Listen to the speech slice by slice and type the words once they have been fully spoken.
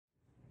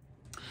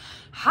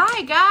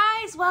Hi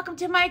guys, welcome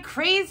to my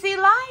crazy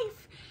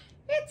life.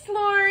 It's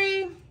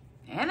Lori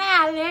and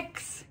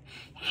Alex,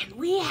 and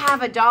we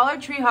have a Dollar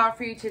Tree haul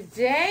for you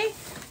today.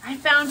 I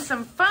found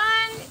some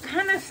fun,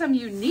 kind of some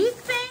unique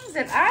things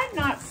that I've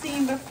not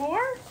seen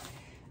before.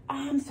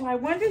 So I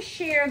wanted to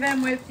share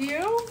them with you.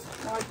 Oh,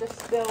 I just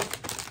spilled.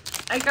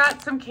 I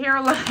got some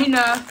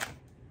Carolina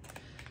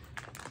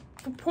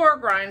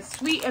pork rinds,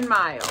 sweet and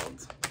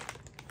mild.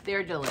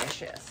 They're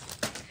delicious.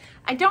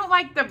 I don't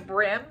like the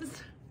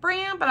Brims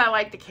brand, but I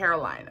like the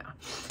Carolina.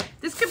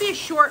 This could be a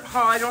short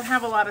haul. I don't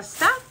have a lot of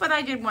stuff, but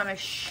I did want to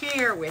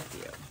share with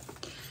you.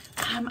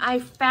 I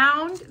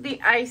found the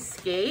ice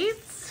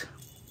skates.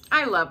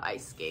 I love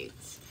ice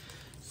skates.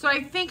 So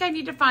I think I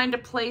need to find a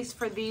place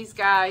for these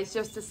guys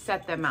just to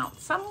set them out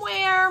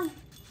somewhere.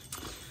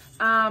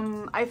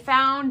 I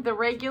found the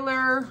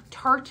regular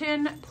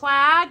tartan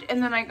plaid,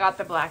 and then I got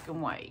the black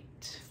and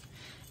white.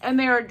 And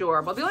they're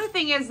adorable. The only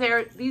thing is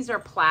these are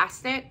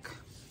plastic.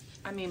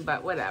 I mean,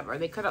 but whatever.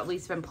 They could at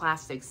least been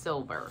plastic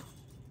silver.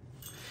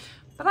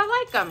 But I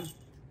like them.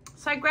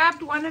 So I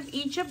grabbed one of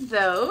each of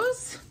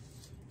those.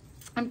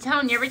 I'm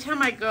telling you, every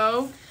time I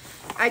go,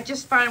 I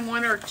just find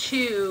one or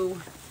two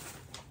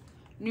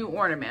new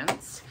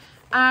ornaments.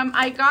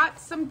 I got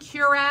some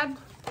Curad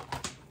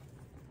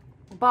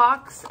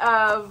box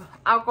of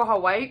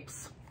alcohol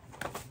wipes.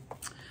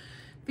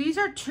 These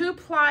are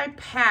 2-ply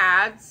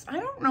pads. I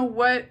don't know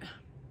what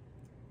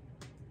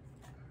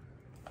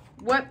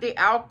the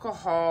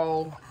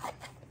alcohol,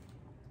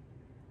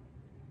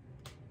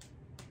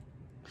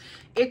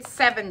 it's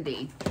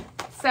 70%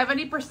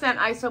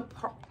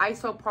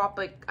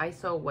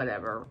 isopropyl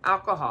whatever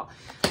alcohol.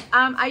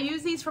 I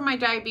use these for my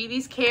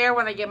diabetes care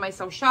when I give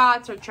myself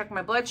shots or check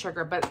my blood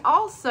sugar, but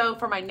also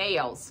for my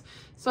nails.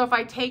 So if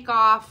I take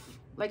off,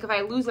 like if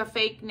I lose a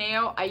fake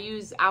nail, I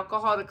use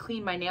alcohol to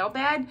clean my nail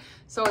bed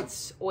so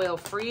it's oil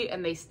free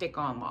and they stick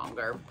on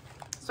longer.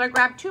 So I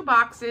grabbed 2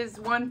 boxes,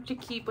 one to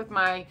keep with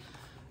my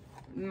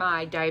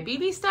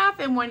diabetes stuff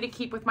and one to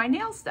keep with my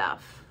nail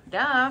stuff.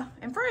 Duh.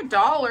 And for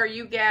 $1,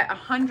 you get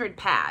 100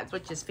 pads,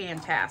 which is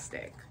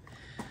fantastic.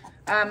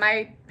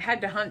 I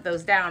had to hunt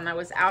those down. I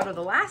was out of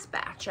the last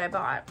batch I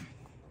bought.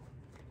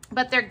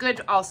 But they're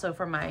good also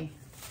for my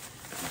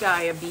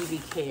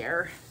diabetes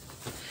care.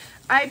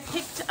 I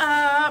picked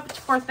up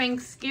for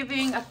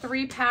Thanksgiving a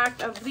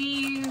 3-pack of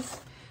these.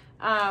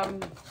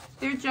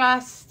 They're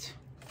just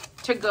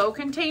to-go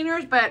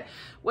containers, but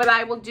what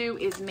I will do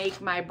is make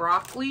my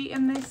broccoli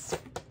in this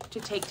to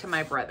take to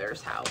my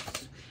brother's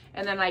house.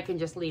 And then I can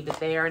just leave it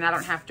there and I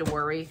don't have to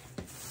worry.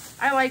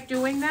 I like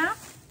doing that.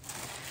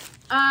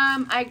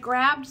 I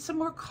grabbed some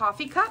more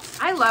coffee cups.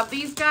 I love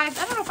these guys.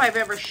 I don't know if I've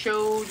ever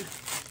showed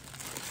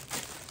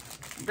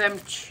them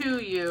to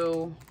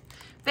you.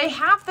 They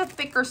have the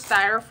thicker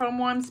styrofoam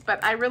ones,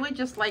 but I really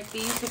just like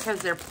these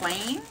because they're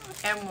plain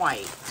and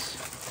white.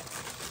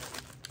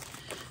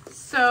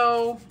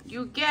 So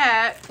you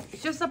get,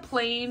 it's just a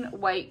plain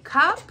white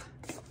cup.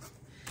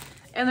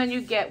 And then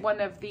you get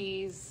one of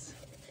these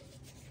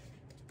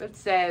that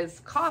says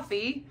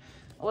coffee,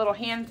 a little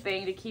hand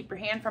thing to keep your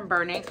hand from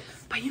burning.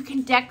 But you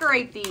can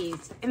decorate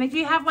these. And if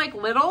you have like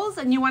littles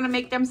and you want to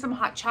make them some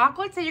hot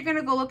chocolates and you're going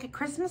to go look at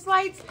Christmas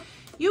lights,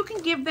 you can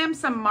give them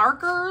some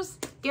markers,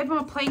 give them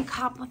a plain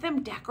cup, let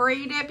them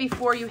decorate it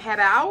before you head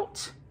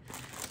out.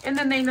 And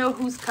then they know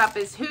whose cup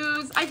is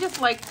whose. I just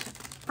like,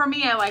 for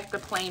me, I like the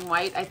plain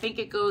white. I think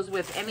it goes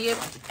with any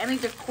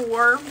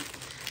decor.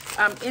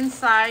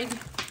 Inside,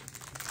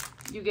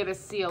 you get a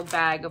sealed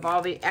bag of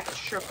all the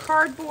extra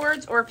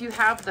cardboards, or if you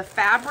have the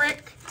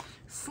fabric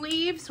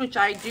sleeves, which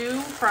I do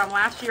from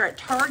last year at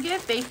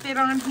Target, they fit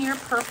on here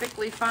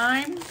perfectly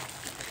fine.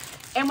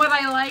 And what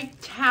I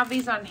like to have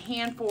these on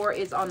hand for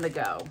is on the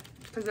go,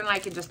 because then I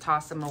can just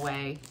toss them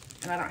away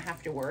and I don't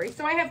have to worry.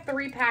 So I have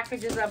 3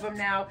 packages of them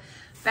now.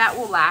 That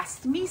will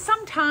last me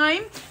some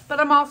time,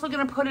 but I'm also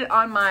going to put it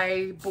on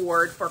my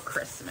board for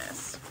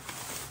Christmas.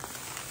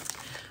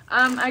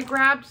 I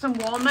grabbed some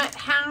walnut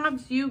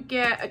halves. You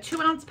get a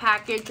 2-ounce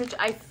package, which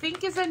I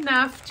think is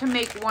enough to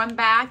make 1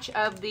 batch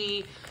of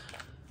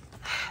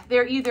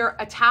they're either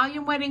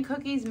Italian wedding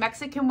cookies,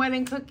 Mexican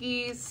wedding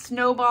cookies,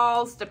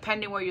 snowballs,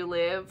 depending where you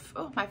live.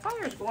 Oh, my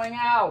fire's going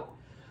out.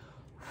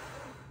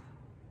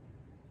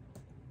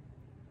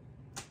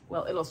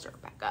 Well, it'll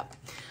start back up.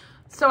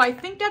 So I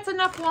think that's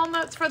enough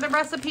walnuts for the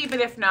recipe,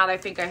 but if not, I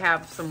think I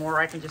have some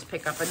more. I can just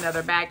pick up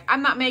another bag.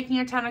 I'm not making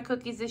a ton of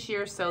cookies this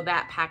year, so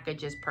that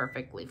package is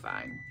perfectly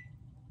fine.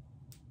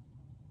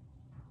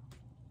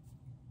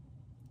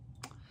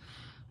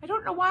 I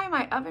don't know why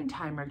my oven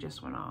timer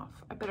just went off.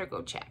 I better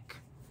go check.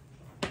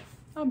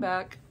 I'm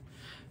back.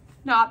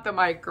 Not the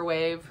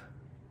microwave.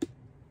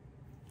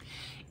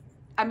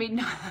 I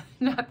mean,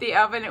 not the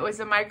oven, it was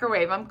a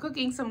microwave. I'm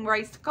cooking some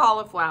riced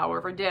cauliflower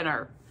for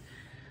dinner.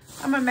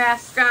 I'm a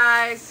mess,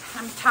 guys.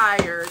 I'm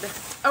tired.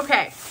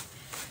 Okay.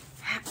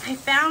 I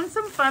found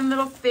some fun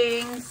little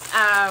things.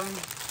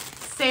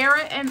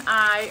 Sarah and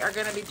I are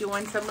going to be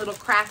doing some little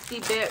crafty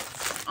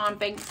bits on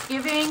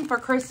Thanksgiving for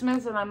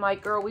Christmas. And I'm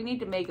like, girl, we need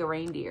to make a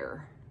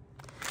reindeer.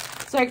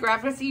 So I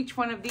grabbed us each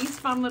one of these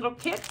fun little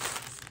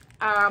kits.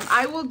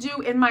 I will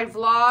do in my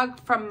vlog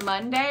from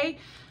Monday,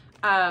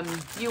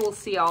 you will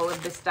see all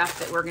of the stuff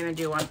that we're gonna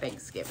do on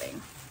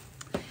Thanksgiving.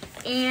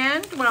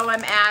 And while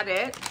I'm at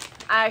it,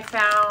 I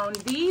found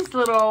these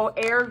little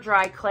air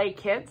dry clay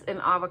kits and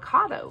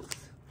avocados.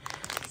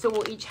 So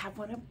we'll each have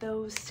one of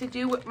those to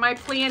do. My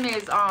plan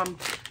is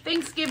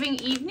Thanksgiving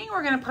evening,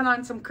 we're gonna put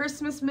on some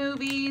Christmas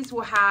movies.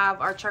 We'll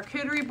have our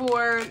charcuterie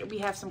board. We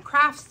have some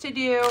crafts to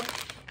do.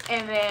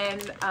 And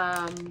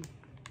then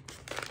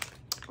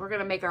we're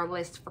gonna make our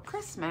list for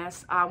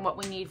Christmas on what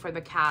we need for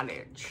the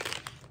cottage.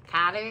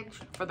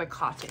 For the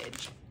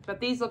cottage.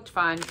 But these looked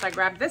fun. So I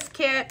grabbed this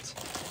kit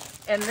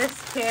and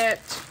this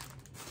kit.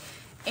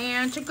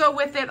 And to go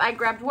with it, I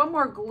grabbed one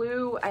more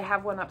glue. I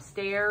have one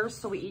upstairs,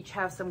 so we each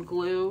have some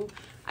glue.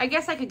 I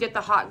guess I could get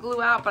the hot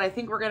glue out, but I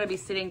think we're gonna be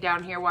sitting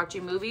down here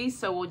watching movies,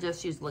 so we'll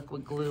just use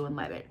liquid glue and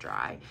let it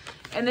dry.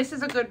 And this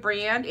is a good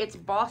brand. It's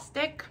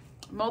Bostic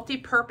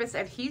multi-purpose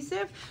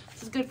adhesive.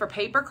 This is good for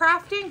paper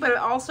crafting, but it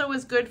also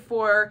is good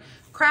for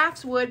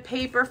crafts, wood,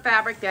 paper,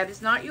 fabric that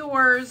is not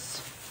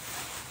yours.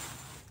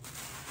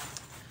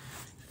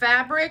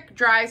 Fabric,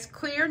 dries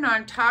clear,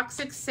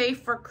 non-toxic,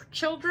 safe for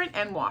children,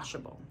 and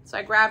washable. So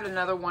I grabbed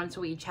another one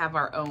so we each have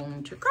our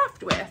own to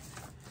craft with.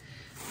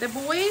 The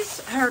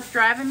boys are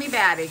driving me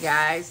batty,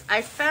 guys.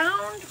 I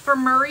found for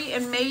Murray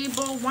and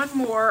Mabel one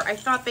more. I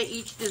thought they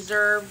each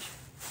deserved,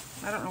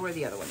 I don't know where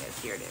the other one is.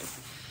 Here it is.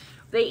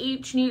 They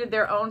each needed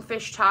their own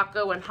fish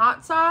taco and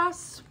hot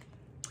sauce.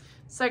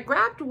 So I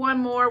grabbed one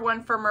more,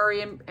 one for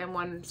Murray and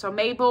one. So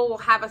Mabel will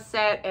have a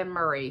set and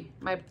Murray.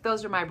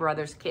 Those are my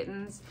brother's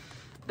kittens.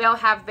 They'll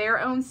have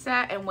their own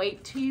set and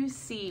wait till you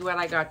see what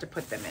I got to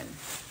put them in.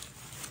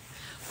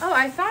 Oh,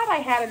 I thought I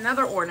had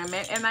another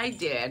ornament and I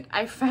did.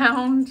 I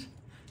found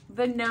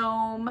the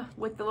gnome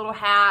with the little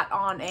hat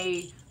on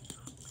a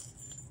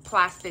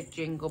plastic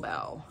jingle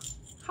bell.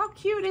 How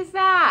cute is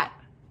that?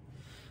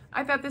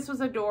 I thought this was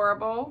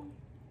adorable.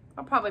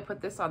 I'll probably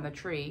put this on the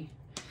tree.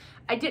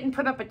 I didn't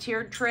put up a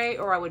tiered tray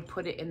or I would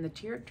put it in the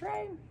tiered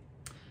tray.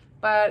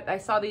 But I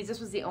saw these.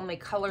 This was the only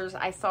colors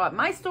I saw at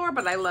my store,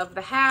 but I love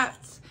the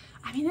hats.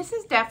 I mean, this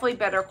is definitely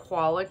better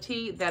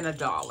quality than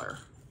 $1.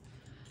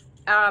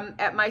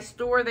 At my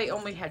store, they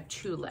only had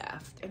 2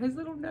 left. And his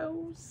little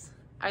nose,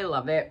 I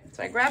love it.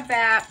 So I grabbed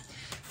that,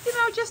 you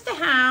know, just to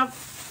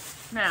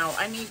have. Now,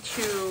 I need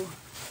to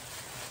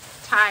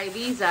tie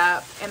these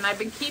up. And I've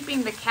been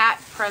keeping the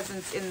cat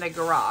presents in the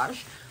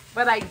garage.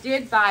 But I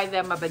did buy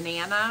them a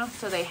banana,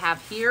 so they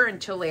have here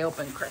until they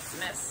open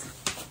Christmas.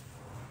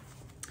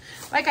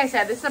 Like I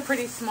said, this is a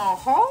pretty small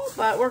haul,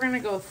 but we're going to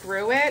go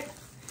through it.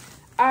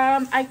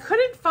 I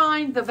couldn't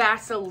find the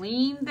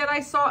Vaseline that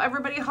I saw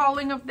everybody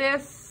hauling of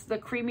this, the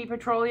creamy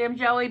petroleum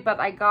jelly, but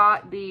I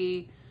got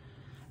the,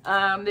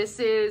 this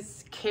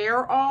is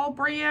Care All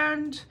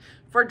brand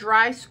for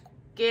dry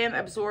skin,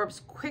 absorbs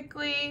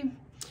quickly.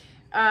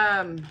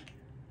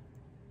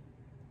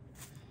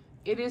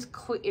 It is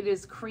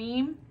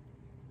cream.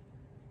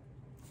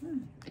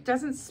 It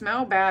doesn't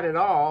smell bad at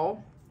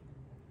all.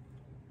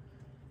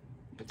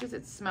 What does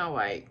it smell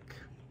like?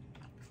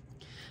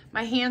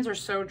 My hands are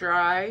so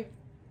dry.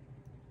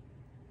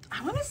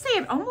 I want to say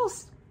it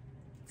almost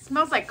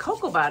smells like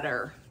cocoa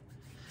butter,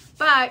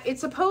 but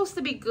it's supposed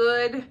to be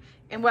good.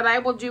 And what I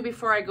will do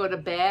before I go to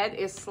bed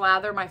is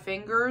slather my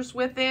fingers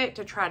with it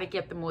to try to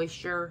get the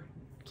moisture,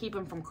 keep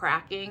them from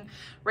cracking.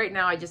 Right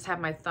now I just have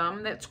my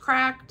thumb that's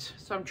cracked,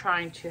 so I'm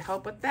trying to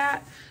help with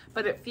that.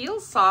 But it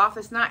feels soft,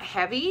 it's not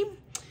heavy.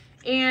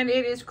 And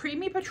it is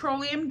creamy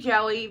petroleum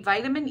jelly,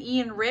 vitamin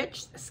E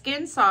enriched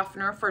skin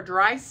softener for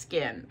dry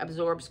skin,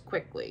 absorbs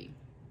quickly.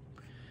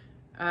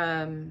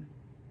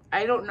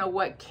 I don't know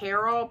what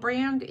Carol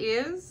brand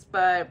is,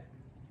 but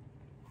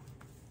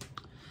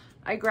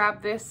I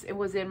grabbed this. It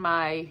was in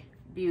my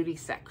beauty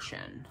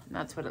section.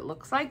 That's what it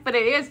looks like, but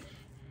it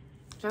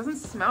doesn't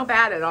smell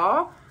bad at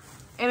all.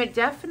 And it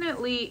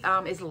definitely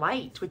is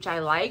light, which I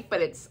like, but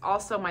it's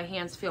also, my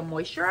hands feel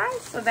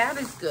moisturized, so that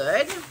is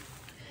good.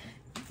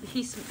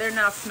 They're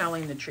now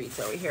smelling the treats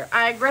over here.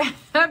 I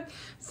grabbed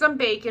some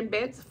bacon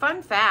bits.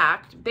 Fun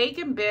fact,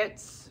 bacon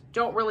bits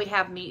don't really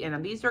have meat in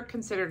them. These are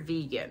considered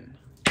vegan.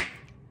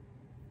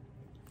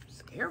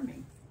 Scare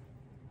me.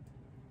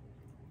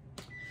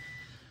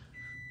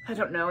 I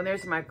don't know. And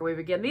there's the microwave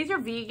again. These are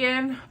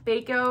vegan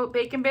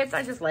bacon bits.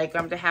 I just like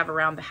them to have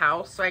around the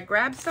house. So I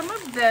grabbed some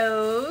of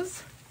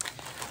those.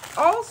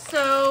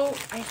 Also,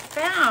 I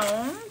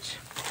found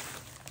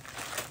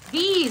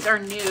these are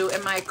new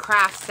in my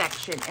craft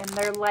section, and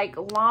they're like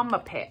llama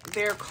pick.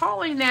 They're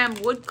calling them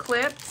wood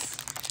clips.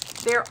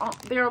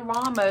 They're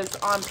llamas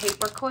on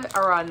paper clip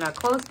or on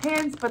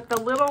clothespins, but the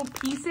little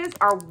pieces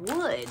are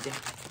wood.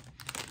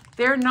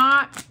 They're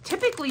not,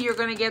 typically you're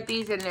going to get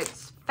these and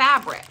it's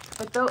fabric,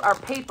 but those are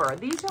paper.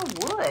 These are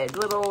wood,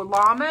 little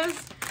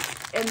llamas.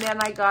 And then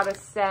I got a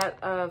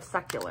set of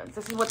succulents.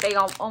 This is what they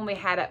only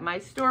had at my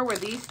store, were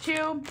these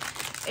two.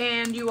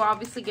 And you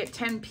obviously get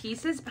 10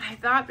 pieces, but I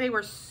thought they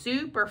were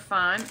super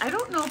fun. I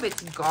don't know if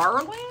it's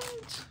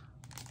garland.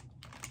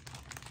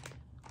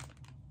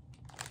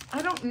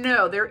 I don't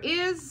know. There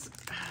is,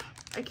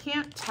 I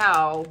can't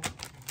tell.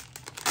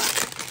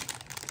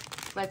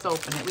 Let's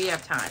open it. We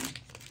have time.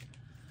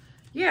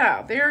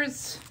 Yeah,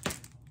 there's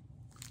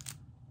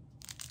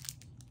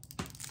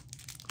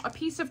a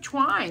piece of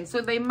twine.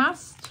 So they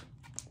must,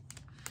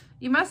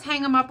 you must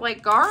hang them up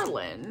like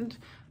garland.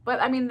 But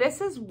I mean,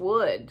 this is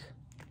wood.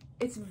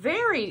 It's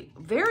very,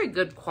 very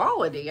good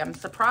quality. I'm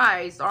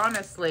surprised,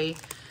 honestly.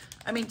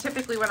 I mean,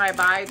 typically when I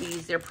buy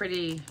these, they're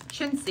pretty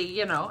chintzy,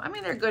 you know. I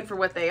mean, they're good for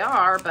what they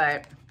are,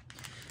 but...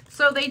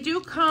 So they do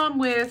come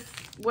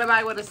with what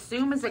I would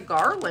assume is a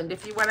garland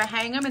if you want to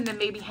hang them and then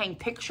maybe hang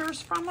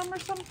pictures from them or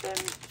something.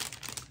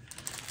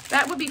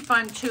 That would be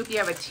fun, too, if you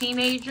have a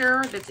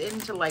teenager that's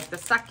into, like, the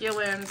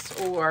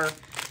succulents or,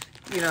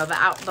 you know,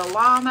 the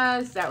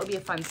llamas. That would be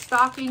a fun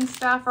stocking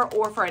stuffer,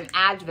 or for an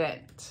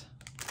Advent.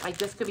 Like,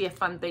 this could be a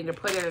fun thing to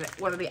put in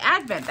one of the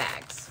Advent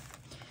bags.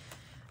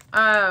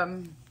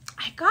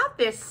 I got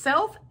this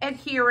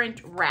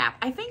self-adherent wrap.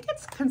 I think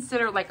it's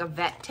considered like a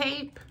vet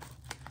tape.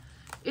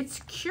 It's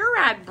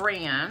Curad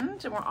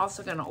brand, and we're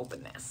also going to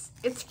open this.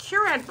 It's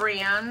Curad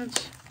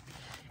brand,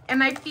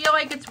 and I feel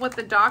like it's what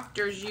the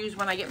doctors use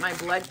when I get my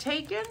blood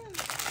taken.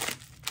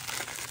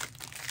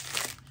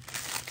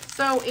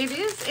 So it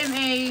is in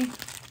a,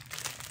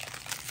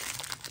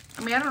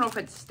 I mean, I don't know if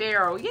it's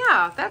sterile.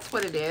 Yeah, that's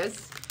what it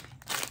is.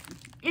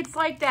 It's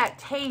like that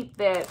tape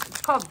that, it's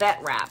called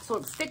vet wrap, so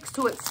it sticks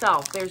to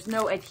itself. There's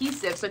no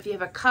adhesive, so if you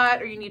have a cut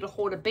or you need to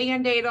hold a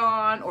Band-Aid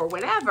on or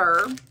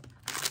whatever.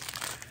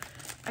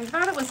 I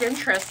thought it was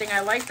interesting. I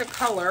like the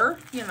color,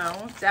 you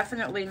know,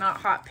 definitely not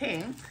hot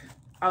pink,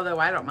 although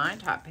I don't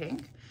mind hot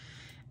pink.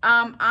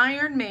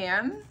 Iron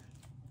Man,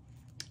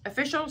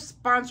 official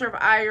sponsor of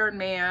Iron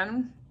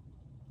Man.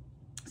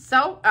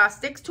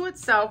 Sticks to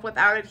itself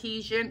without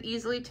adhesion,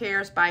 easily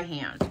tears by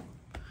hand.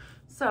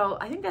 So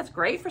I think that's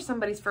great for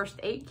somebody's first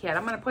aid kit.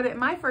 I'm going to put it in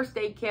my first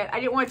aid kit. I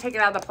didn't want to take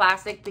it out of the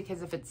plastic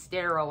because if it's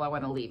sterile, I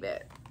want to leave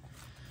it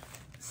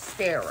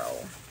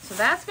sterile. So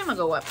that's going to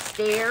go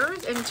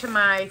upstairs into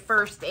my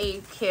first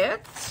aid kit.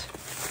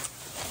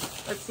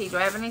 Let's see. Do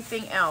I have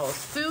anything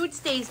else? Food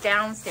stays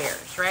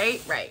downstairs,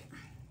 right? Right.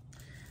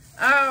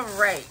 All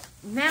right.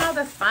 Now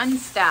the fun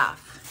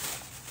stuff.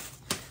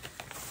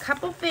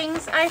 Couple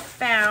things I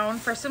found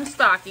for some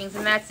stockings,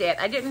 and that's it.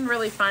 I didn't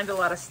really find a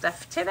lot of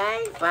stuff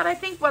today, but I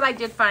think what I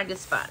did find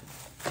is fun.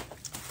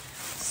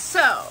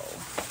 So,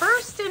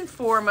 first and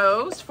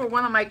foremost, for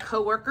one of my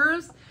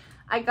coworkers,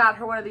 I got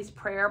her one of these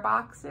prayer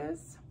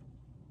boxes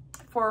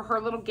for her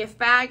little gift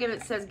bag, and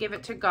it says, give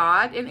it to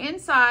God. And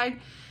inside it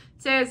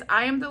says,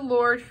 I am the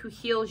Lord who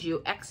heals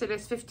you,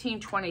 Exodus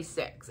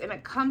 15:26. And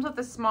it comes with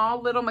a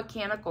small little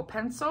mechanical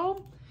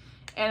pencil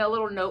and a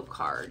little note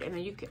card. And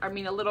you can, I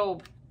mean, a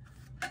little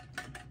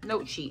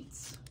note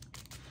sheets.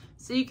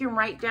 So you can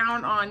write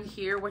down on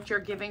here what you're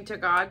giving to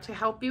God to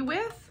help you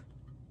with.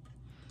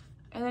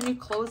 And then you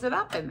close it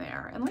up in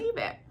there and leave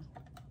it.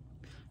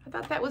 I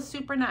thought that was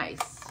super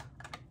nice.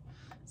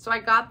 So I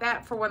got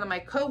that for one of my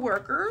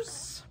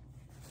coworkers.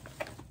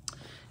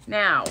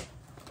 Now,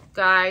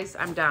 guys,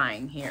 I'm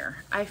dying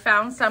here. I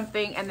found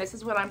something, and this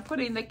is what I'm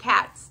putting the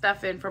cat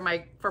stuff in for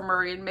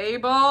Murray and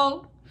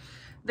Mabel.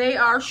 They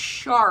are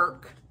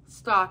shark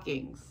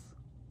stockings.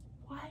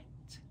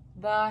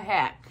 The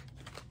heck?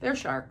 They're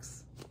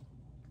sharks.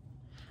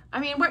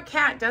 I mean, what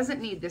cat doesn't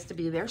need this to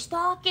be their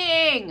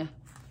stocking?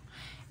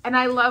 And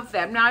I love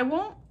them. Now, I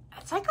won't,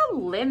 it's like a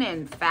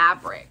linen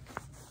fabric.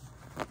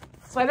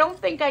 So I don't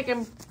think I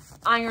can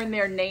iron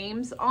their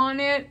names on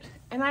it.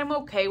 And I'm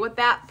okay with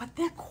that. But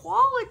the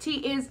quality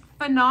is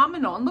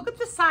phenomenal. And look at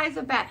the size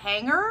of that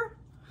hanger.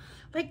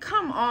 Like,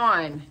 come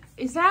on.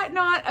 Is that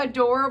not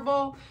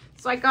adorable?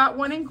 So I got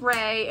one in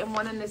gray and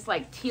one in this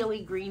like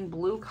tealy green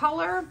blue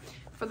color.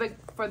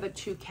 For the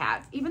two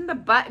cats. Even the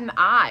button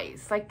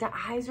eyes, like the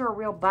eyes are a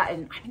real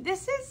button. I mean,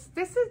 this is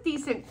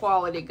decent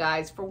quality,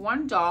 guys. For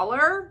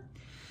 $1,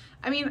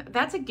 I mean,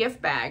 that's a gift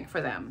bag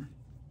for them.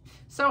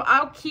 So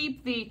I'll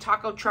keep the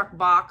taco truck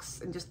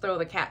box and just throw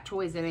the cat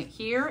toys in it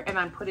here, and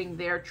I'm putting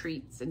their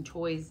treats and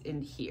toys in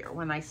here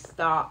when I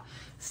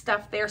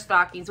stuff their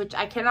stockings, which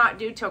I cannot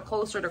do till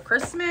closer to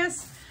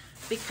Christmas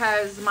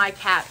because my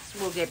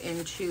cats will get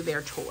into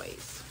their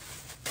toys.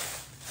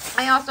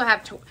 I also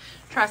have to,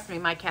 trust me,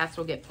 my cats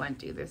will get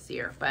plenty this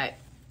year, but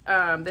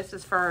this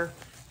is for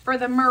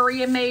the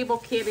Murray and Mabel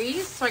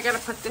kitties. So I got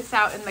to put this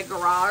out in the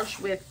garage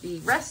with the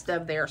rest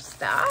of their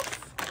stuff.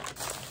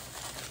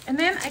 And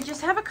then I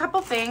just have a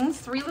couple things,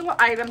 3 little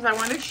items I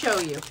want to show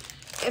you.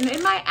 And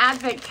in my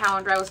Advent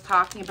calendar, I was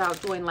talking about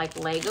doing like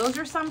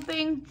Legos or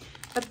something,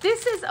 but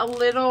this is a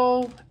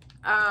little,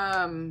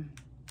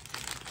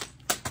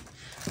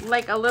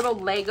 like a little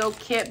Lego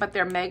kit, but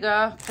they're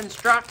Mega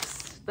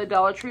Constructs, the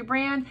Dollar Tree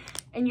brand,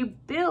 and you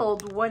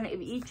build one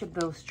of each of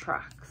those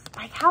trucks.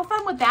 Like, how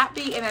fun would that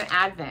be in an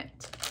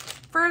Advent?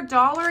 For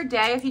 $1 a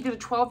day, if you did a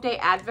 12-day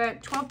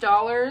Advent,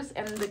 $12,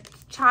 and the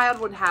child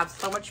would have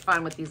so much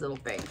fun with these little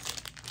things.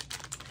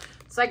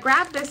 So I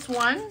grabbed this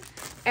one,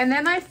 and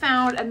then I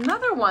found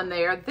another one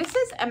there. This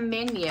is a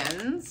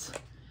Minions,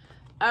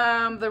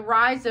 The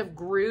Rise of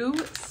Gru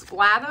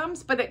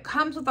Flatums, but it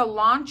comes with a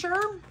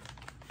launcher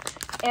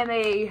and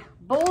a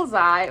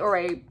bullseye, or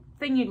a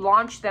thing you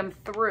launch them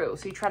through.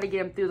 So you try to get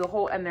them through the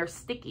hole, and they're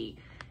sticky.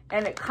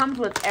 And it comes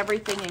with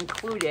everything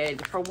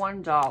included for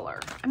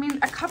 $1. I mean,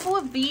 a couple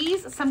of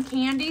these, some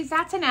candies,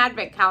 that's an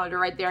advent calendar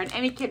right there, and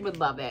any kid would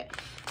love it.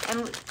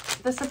 And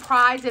the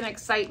surprise and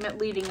excitement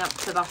leading up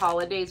to the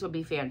holidays would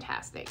be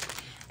fantastic.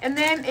 And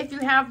then if you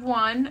have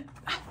one,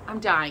 I'm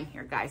dying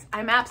here, guys.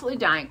 I'm absolutely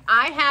dying.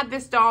 I had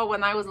this doll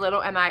when I was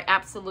little, and I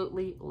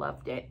absolutely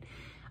loved it.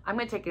 I'm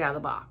going to take it out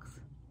of the box.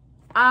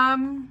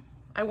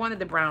 I wanted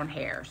the brown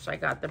hair, so I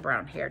got the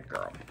brown-haired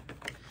girl.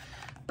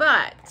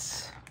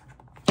 But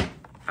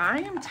I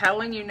am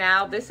telling you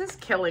now, this is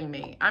killing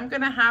me. I'm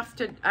gonna have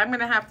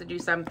to do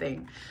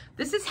something.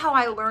 This is how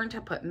I learned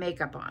to put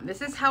makeup on.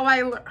 This is how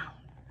I learned.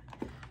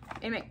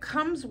 And it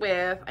comes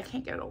with, I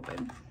can't get it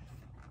open.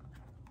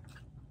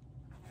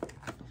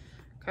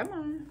 Come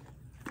on.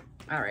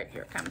 All right,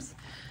 here it comes.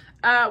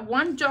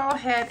 One doll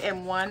head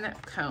and one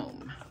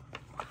comb.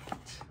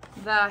 What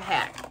the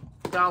heck?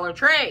 Dollar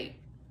Tree.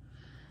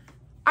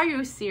 Are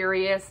you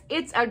serious?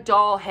 It's a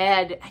doll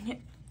head.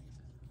 And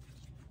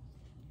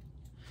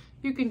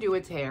you can do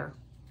its hair.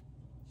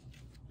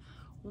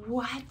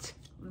 What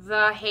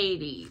the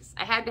Hades?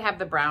 I had to have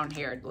the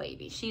brown-haired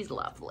lady. She's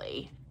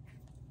lovely.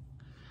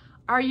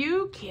 Are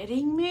you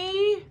kidding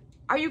me?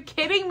 Are you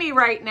kidding me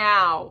right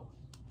now?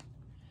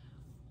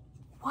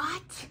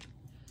 What?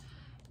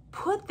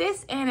 Put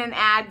this in an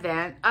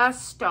advent, a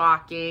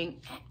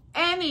stocking.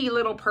 Any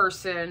little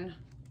person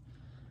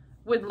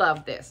would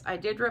love this. I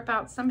did rip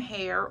out some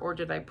hair, or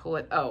did I pull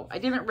it? Oh, I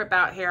didn't rip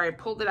out hair. I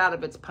pulled it out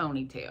of its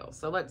ponytail.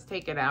 So let's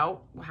take it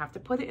out. We'll have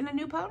to put it in a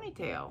new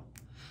ponytail.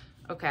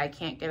 Okay, I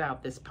can't get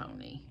out this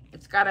pony.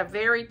 It's got a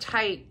very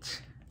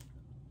tight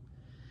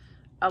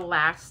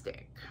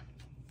elastic.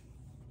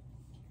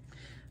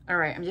 All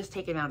right, I'm just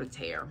taking out its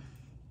hair.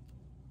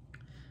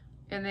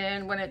 And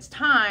then when it's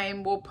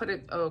time, we'll put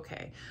it,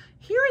 okay.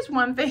 Here's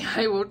one thing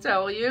I will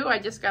tell you. I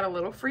just got a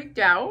little freaked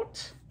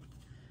out.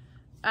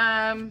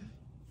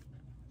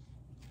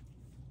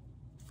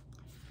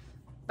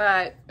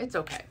 But it's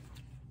okay.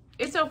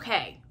 It's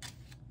okay.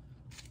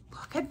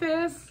 Look at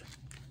this.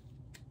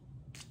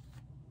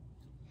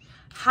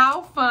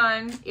 How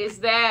fun is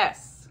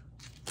this?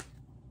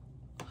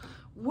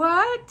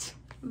 What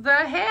the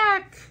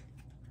heck?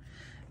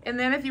 And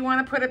then if you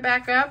want to put it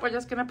back up, we're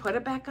just going to put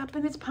it back up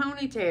in its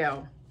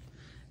ponytail.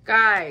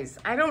 Guys,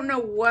 I don't know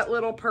what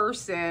little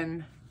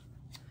person,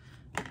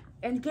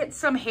 and get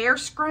some hair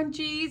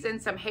scrunchies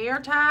and some hair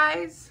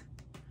ties.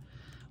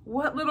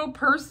 What little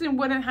person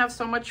wouldn't have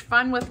so much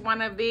fun with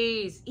one of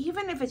these,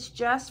 even if it's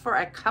just for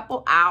a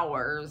couple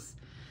hours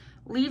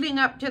leading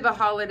up to the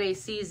holiday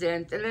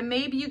season, and then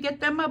maybe you get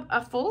them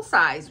a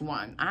full-size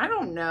one. I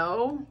don't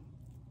know.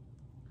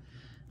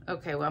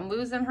 Okay, well, I'm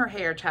losing her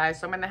hair tie,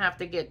 so I'm going to have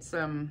to get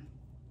some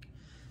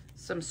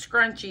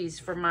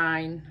scrunchies for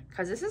mine,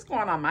 because this is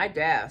going on my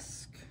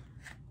desk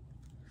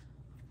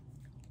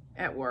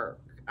at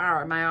work,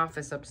 or my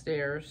office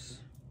upstairs.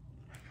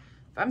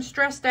 If I'm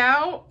stressed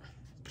out,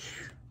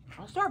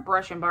 I'll start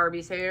brushing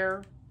Barbie's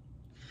hair,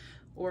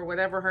 or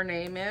whatever her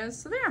name is.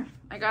 So there,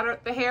 I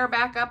got the hair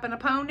back up in a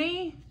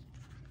pony.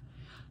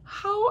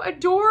 How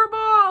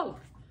adorable.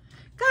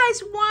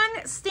 Guys,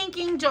 $1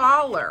 stinking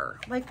dollar,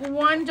 like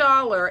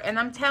 $1. And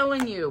I'm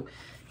telling you,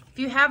 if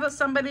you have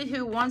somebody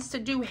who wants to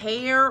do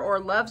hair or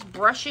loves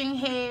brushing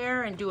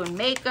hair and doing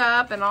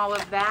makeup and all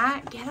of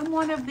that, get them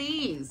one of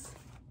these.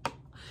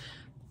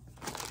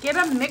 Get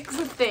a mix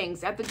of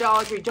things at the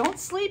Dollar Tree. Don't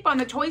sleep on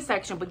the toy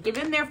section, but get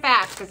in there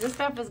fast, because this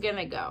stuff is going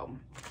to go.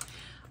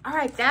 All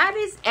right, that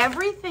is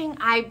everything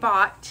I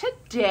bought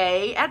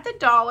today at the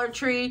Dollar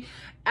Tree.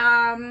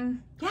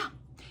 Yeah.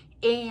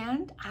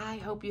 And I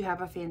hope you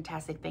have a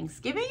fantastic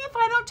Thanksgiving if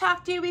I don't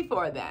talk to you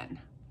before then.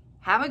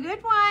 Have a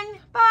good one.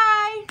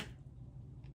 Bye.